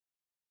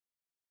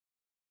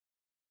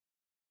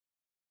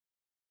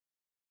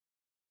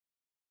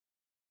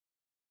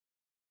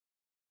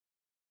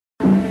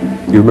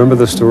You remember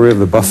the story of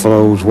the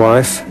buffalo's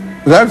wife?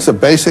 That's a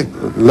basic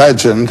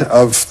legend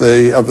of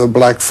the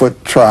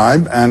Blackfoot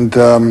tribe, and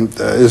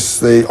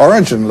is the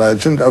origin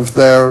legend of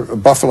their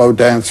buffalo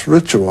dance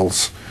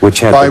rituals,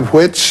 by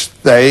which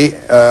they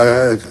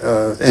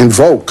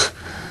invoke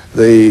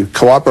the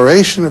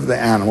cooperation of the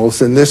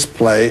animals in this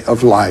play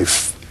of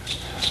life.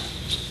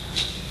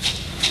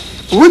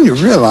 When you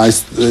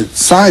realize the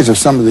size of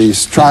some of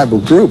these tribal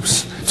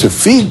groups, to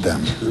feed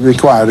them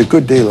required a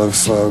good deal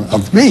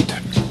of meat.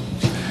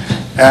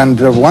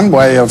 And one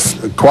way of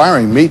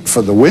acquiring meat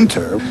for the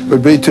winter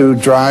would be to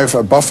drive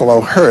a buffalo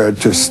herd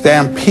to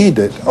stampede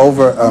it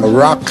over a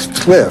rock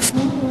cliff.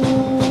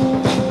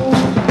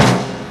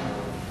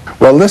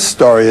 Well, this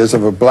story is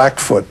of a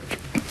Blackfoot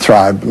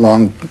tribe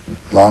long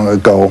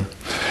ago,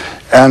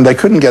 and they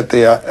couldn't get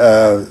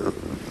the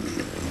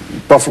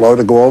buffalo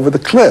to go over the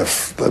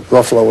cliff. The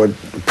buffalo would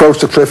approach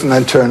the cliff and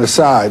then turn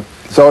aside.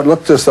 So it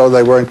looked as though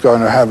they weren't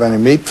going to have any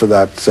meat for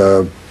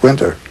that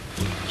winter.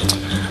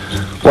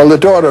 Well, the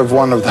daughter of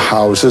one of the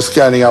houses,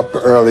 getting up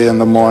early in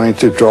the morning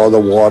to draw the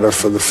water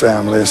for the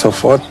family and so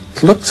forth,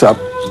 looks up,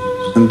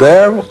 and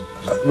there,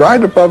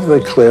 right above the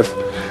cliff,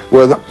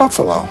 were the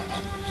buffalo.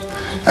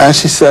 And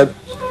she said,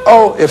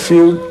 "Oh, if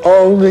you'd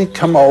only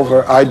come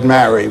over, I'd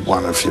marry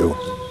one of you."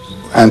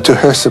 And to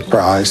her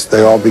surprise,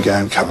 they all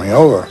began coming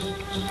over.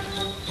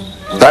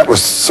 That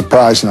was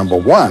surprise number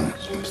one.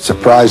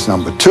 Surprise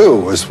number two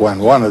was when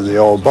one of the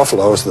old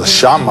buffaloes, the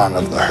shaman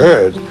of the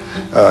herd,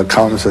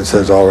 comes and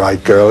says, "All right,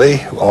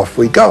 girlie, off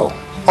we go."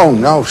 "Oh,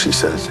 no," she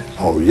says.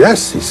 "Oh,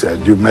 yes," he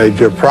said. "You made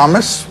your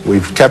promise.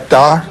 We've kept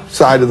our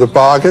side of the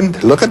bargain.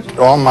 Look at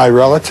all my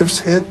relatives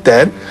here,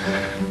 dead.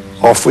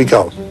 Off we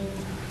go."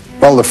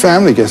 Well, the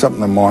family gets up in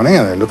the morning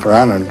and they look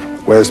around and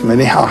where's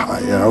Minnehaha,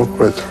 you know?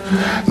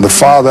 The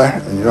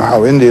father, and you know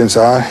how Indians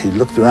are, he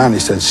looked around, he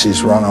said,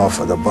 "She's run off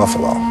with a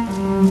buffalo."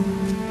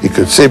 He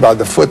could see by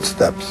the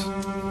footsteps.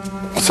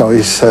 So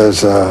he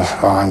says, "Oh,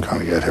 I'm going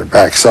to get her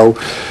back." So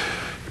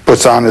he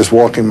puts on his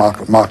walking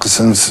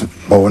moccasins,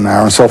 bow and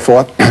arrow and so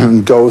forth,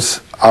 and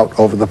goes out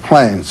over the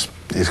plains.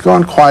 He's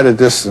gone quite a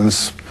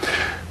distance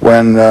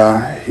when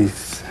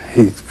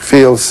he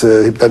feels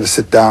he better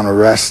sit down and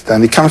rest.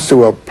 And he comes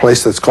to a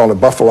place that's called a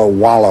buffalo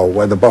wallow,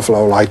 where the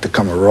buffalo like to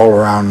come and roll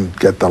around and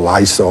get the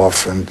lice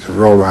off and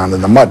roll around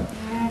in the mud.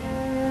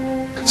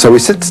 So he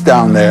sits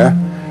down there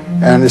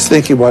and is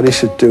thinking what he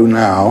should do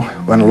now,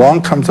 when along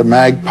comes a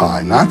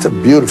magpie. Now, it's a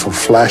beautiful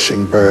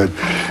flashing bird,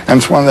 and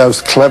it's one of those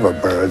clever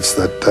birds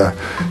that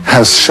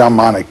has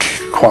shamanic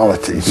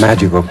qualities.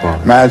 Magical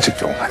qualities.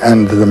 Magical.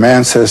 And the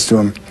man says to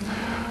him,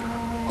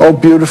 "Oh,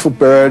 beautiful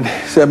bird,"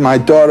 he said, "my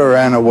daughter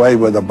ran away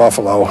with a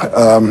buffalo.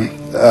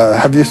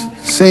 Have you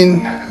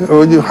seen,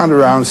 or you hunt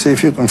around, see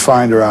if you can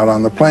find her out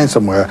on the plain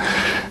somewhere?"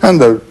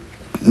 And the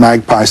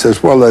magpie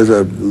says, "Well, there's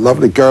a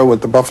lovely girl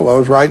with the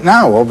buffaloes right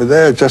now over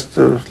there, just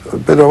a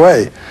bit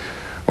away."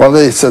 Well,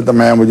 he said, the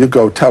man, "Will you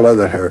go tell her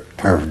that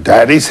her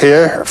daddy's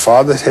here, her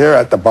father's here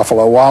at the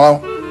buffalo wallow?"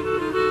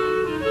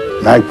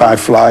 Magpie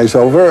flies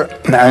over,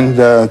 and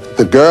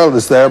the girl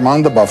is there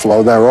among the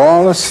buffalo. They're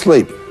all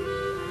asleep.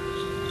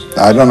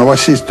 I don't know what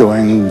she's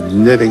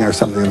doing, knitting or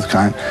something of the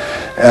kind.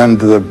 And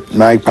the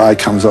magpie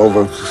comes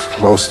over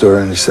close to her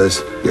and he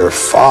says, "Your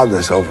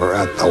father's over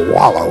at the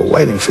wallow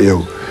waiting for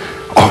you."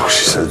 "Oh,"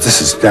 she said,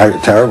 "this is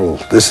terrible.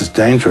 This is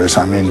dangerous.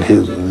 I mean,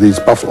 these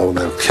buffalo,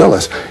 they'll kill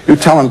us. You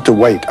tell him to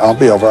wait. I'll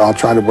be over. I'll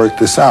try to work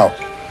this out."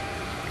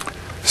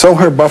 So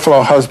her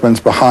buffalo husband's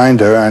behind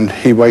her, and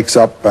he wakes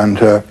up and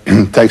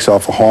takes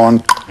off a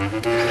horn.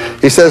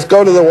 He says,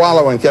 "Go to the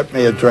wallow and get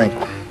me a drink."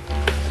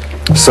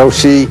 So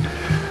she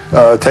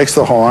takes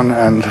the horn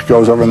and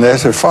goes over, and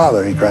there's her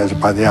father. He grabs her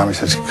by the arm. He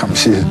says, "Come."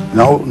 She says,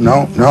 "No,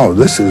 no, no,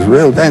 this is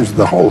real danger.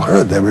 The whole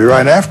herd, they'll be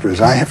right after us.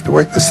 I have to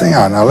work this thing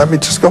out. Now let me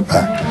just go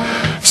back."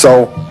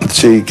 So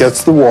she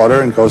gets the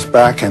water and goes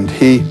back, and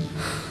he,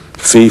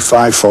 "Fee,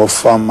 fi, fo,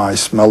 fum, I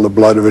smell the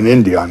blood of an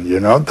Indian," you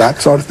know,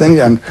 that sort of thing.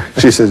 And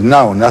she says,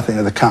 "No, nothing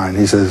of the kind."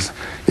 He says,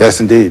 "Yes,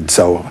 indeed."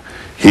 So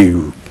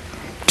he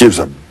gives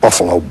a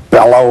buffalo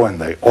bellow, and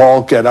they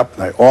all get up,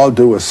 and they all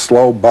do a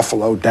slow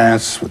buffalo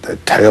dance with their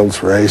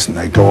tails raised, and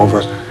they go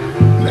over,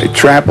 and they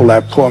trample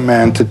that poor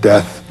man to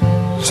death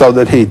so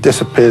that he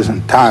disappears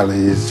entirely.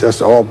 He's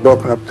just all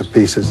broken up to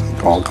pieces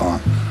and all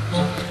gone.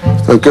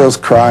 The girl's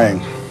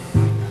crying,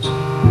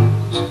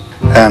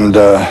 and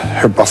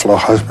her buffalo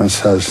husband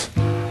says,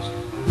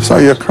 "So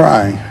you're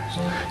crying?"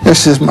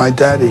 "This is my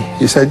daddy."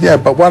 He said, "Yeah,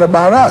 but what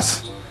about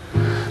us?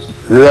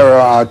 There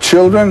are our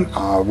children,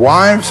 our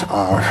wives,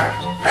 our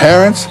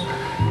parents,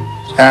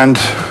 and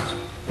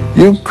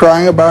you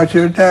crying about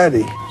your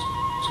daddy."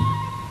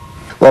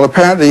 Well,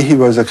 apparently he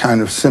was a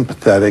kind of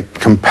sympathetic,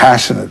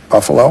 compassionate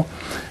buffalo,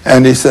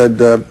 and he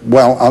said,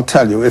 "Well, I'll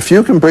tell you, if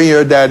you can bring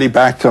your daddy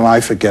back to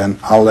life again,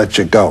 I'll let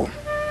you go."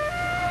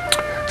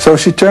 So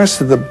she turns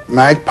to the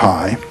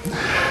magpie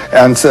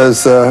and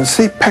says,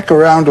 "See, peck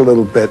around a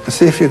little bit and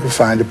see if you can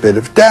find a bit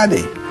of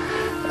daddy."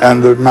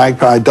 And the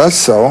magpie does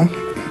so,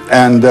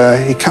 and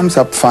he comes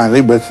up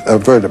finally with a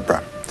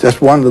vertebra,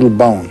 just one little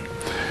bone.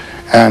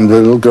 And the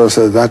little girl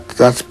says,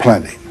 that's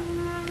plenty."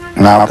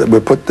 Now we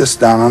put this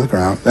down on the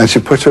ground, and she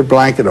puts her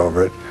blanket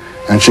over it,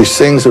 and she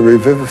sings a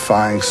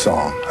revivifying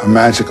song, a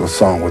magical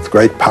song with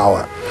great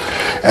power.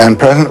 And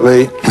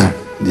presently,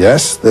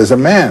 yes, there's a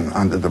man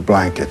under the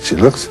blanket. She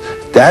looks,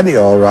 Daddy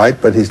all right,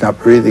 but he's not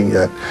breathing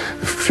yet.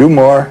 A few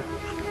more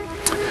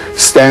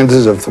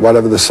stanzas of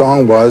whatever the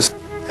song was,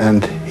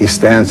 and he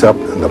stands up,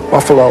 and the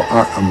buffalo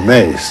are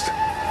amazed.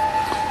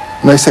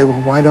 And they say,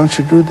 well, why don't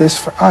you do this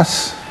for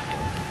us?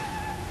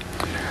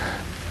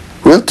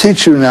 We'll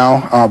teach you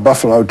now our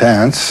buffalo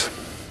dance,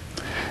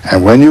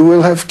 and when you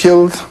will have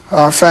killed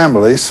our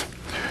families,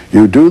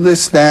 you do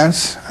this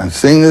dance and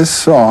sing this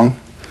song,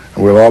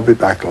 and we'll all be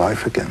back to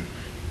life again.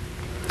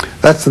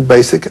 That's the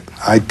basic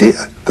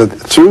idea, that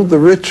through the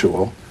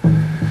ritual,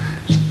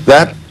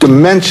 that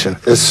dimension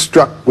is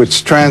struck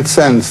which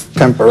transcends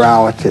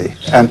temporality,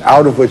 and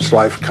out of which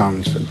life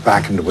comes and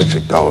back into which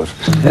it goes.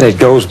 And it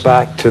goes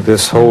back to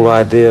this whole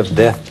idea of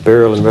death,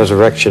 burial, and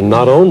resurrection,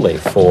 not only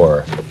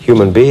for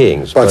human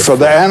beings, but for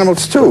the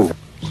animals too.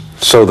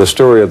 So the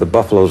story of the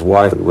buffalo's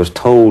wife was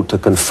told to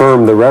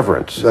confirm the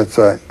reverence. That's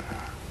right.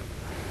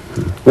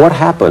 What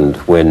happened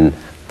when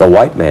the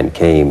white man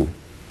came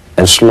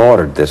and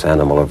slaughtered this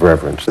animal of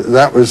reverence?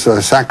 That was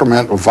a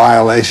sacramental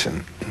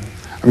violation.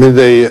 I mean,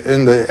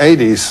 in the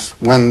 80s,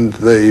 when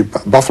the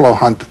buffalo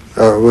hunt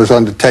was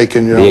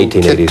undertaken, you know, the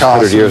 1880s, Kit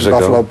 100 years Carson, ago.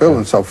 Buffalo Bill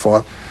and so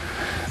forth,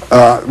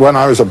 when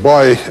I was a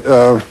boy,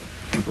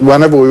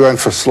 whenever we went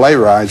for sleigh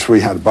rides,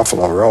 we had a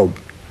buffalo robe.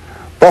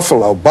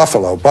 Buffalo,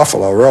 buffalo,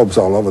 buffalo robes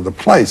all over the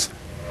place.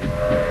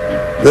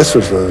 This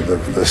was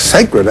the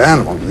sacred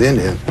animal of the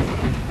Indian.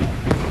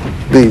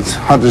 These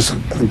hunters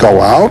go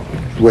out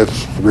with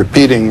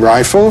repeating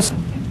rifles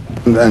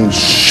and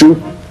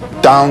shoot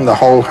down the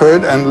whole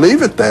herd and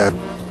leave it there.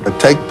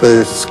 Take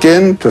the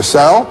skin to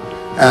sell,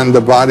 and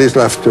the body's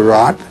left to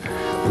rot.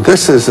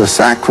 This is a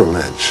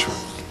sacrilege,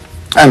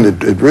 and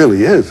it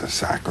really is a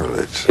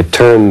sacrilege. It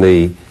turned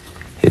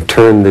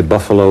the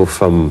buffalo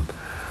from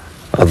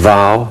a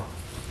thou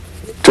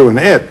To an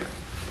it.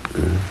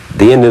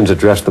 The Indians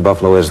addressed the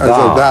buffalo as a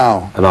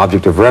thou, an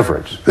object of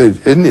reverence. The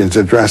Indians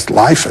addressed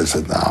life as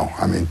a thou.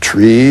 I mean,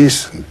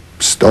 trees,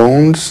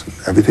 stones,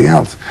 everything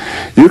else.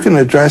 You can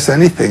address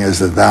anything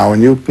as a thou,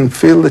 and you can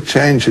feel the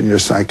change in your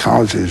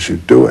psychology as you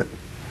do it.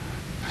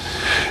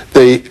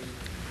 The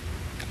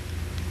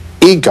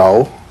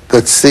ego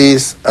that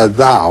sees a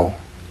thou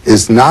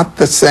is not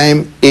the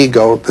same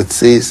ego that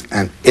sees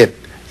an it.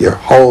 Your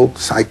whole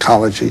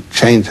psychology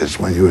changes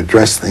when you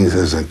address things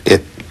as an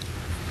it.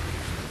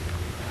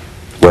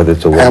 Whether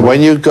it's a woman. And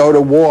when you go to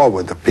war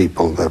with the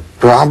people, the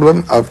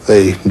problem of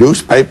the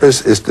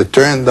newspapers is to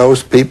turn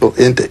those people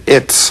into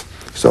its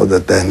so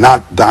that they're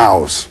not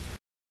thous.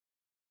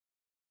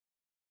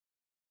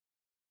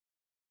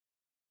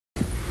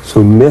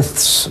 So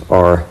myths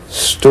are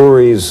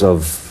stories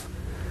of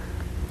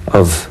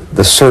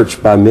the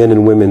search by men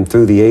and women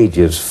through the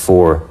ages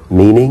for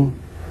meaning,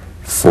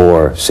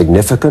 for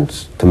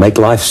significance, to make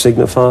life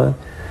signify,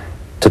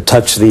 to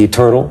touch the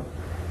eternal,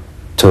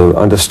 to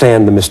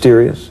understand the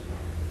mysterious,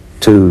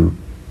 to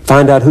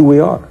find out who we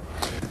are.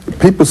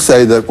 People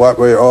say that what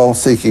we're all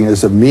seeking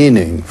is a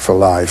meaning for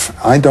life.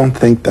 I don't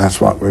think that's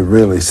what we're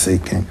really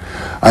seeking.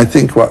 I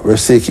think what we're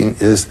seeking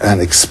is an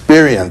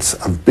experience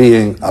of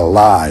being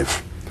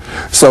alive,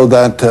 so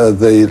that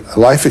the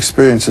life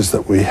experiences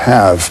that we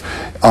have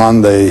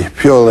on the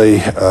purely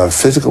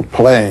physical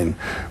plane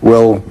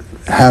will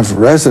have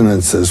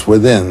resonances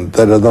within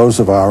that are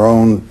those of our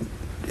own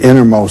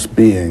innermost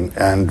being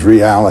and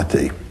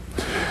reality.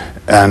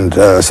 And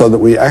so that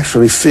we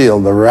actually feel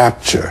the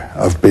rapture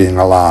of being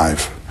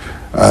alive.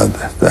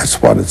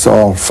 That's what it's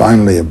all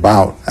finally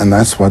about, and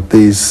that's what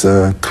these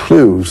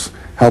clues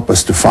help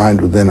us to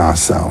find within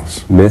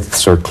ourselves.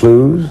 Myths are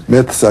clues?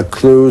 Myths are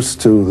clues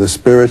to the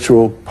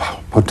spiritual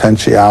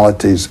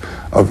potentialities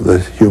of the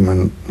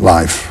human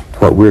life.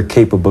 What we're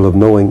capable of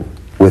knowing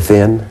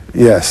within?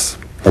 Yes.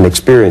 And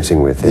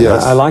experiencing within.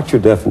 Yes. I liked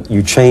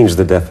you changed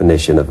the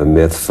definition of a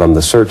myth from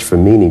the search for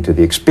meaning to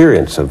the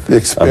experience of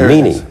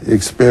meaning. The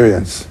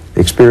experience.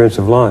 The experience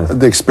of life.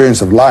 The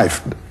experience of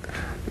life.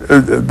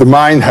 The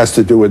mind has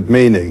to do with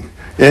meaning.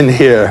 In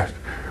here,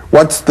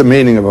 what's the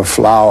meaning of a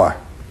flower?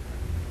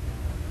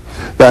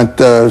 That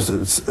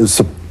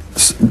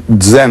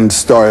Zen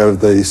story of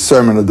the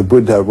sermon of the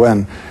Buddha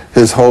when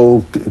his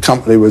whole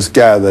company was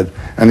gathered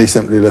and he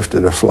simply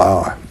lifted a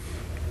flower.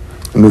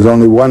 And there's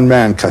only one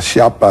man,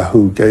 Kashyapa,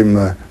 who gave him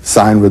the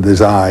sign with his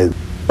eye.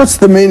 What's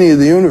the meaning of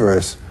the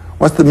universe?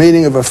 What's the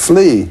meaning of a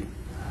flea?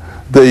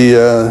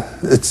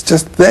 It's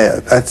just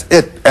there. That's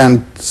it.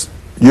 And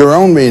your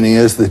own meaning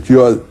is that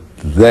you're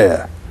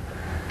there.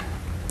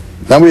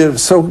 Now we are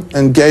so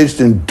engaged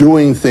in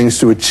doing things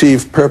to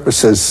achieve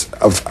purposes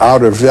of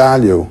outer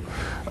value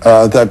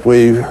that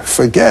we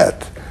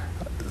forget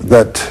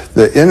that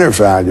the inner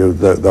value,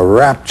 the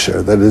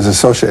rapture that is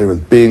associated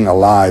with being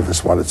alive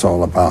is what it's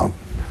all about.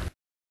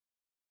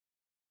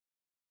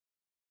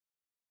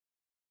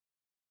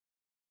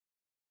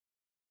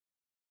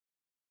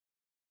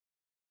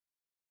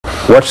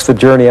 What's the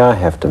journey I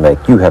have to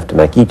make, you have to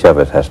make, each of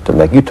us has to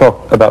make? You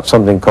talk about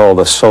something called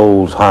the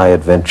soul's high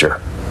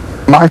adventure.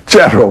 My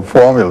general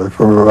formula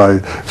for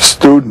my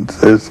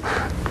students is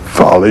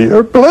follow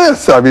your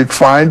bliss. I mean,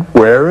 find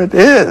where it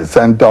is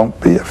and don't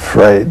be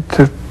afraid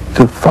to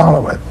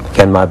follow it.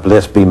 Can my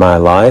bliss be my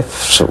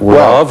life's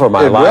love or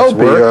my life's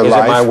work? Is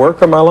it my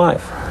work or my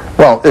life?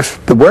 Well,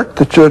 if the work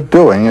that you're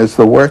doing is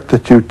the work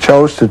that you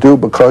chose to do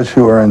because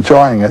you are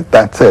enjoying it,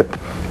 that's it.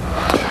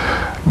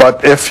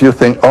 But if you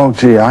think, oh,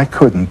 gee, I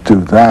couldn't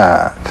do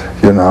that,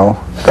 you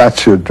know,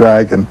 that's your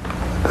dragon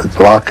that's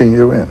locking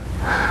you in.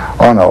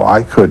 Oh, no,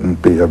 I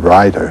couldn't be a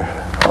writer.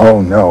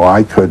 Oh, no,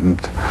 I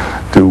couldn't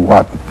do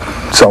what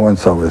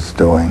so-and-so is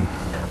doing.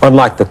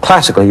 Unlike the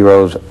classical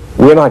heroes,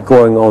 we're not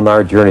going on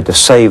our journey to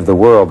save the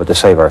world, but to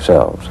save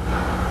ourselves.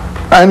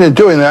 And in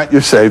doing that, you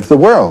save the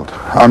world.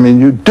 I mean,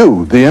 you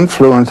do. The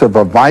influence of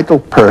a vital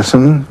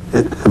person,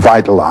 it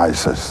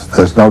vitalizes.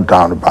 There's no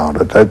doubt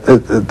about it.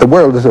 The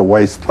world is a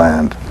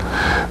wasteland.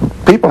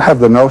 People have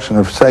the notion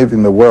of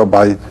saving the world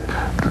by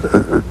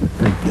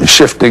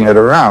shifting it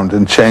around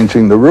and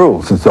changing the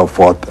rules and so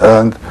forth.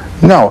 And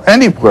no,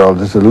 any world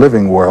is a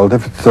living world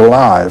if it's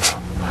alive.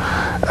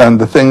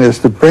 And the thing is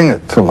to bring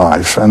it to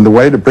life. And the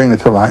way to bring it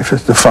to life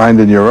is to find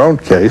in your own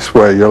case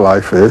where your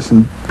life is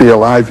and be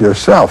alive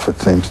yourself, it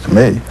seems to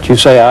me. But you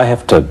say I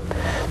have to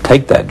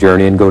take that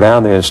journey and go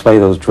down there and slay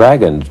those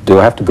dragons. Do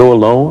I have to go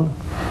alone?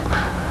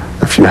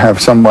 If you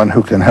have someone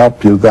who can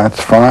help you,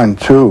 that's fine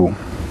too.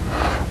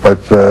 But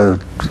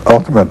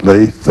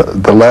ultimately,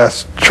 the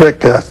last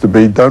trick has to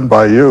be done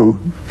by you.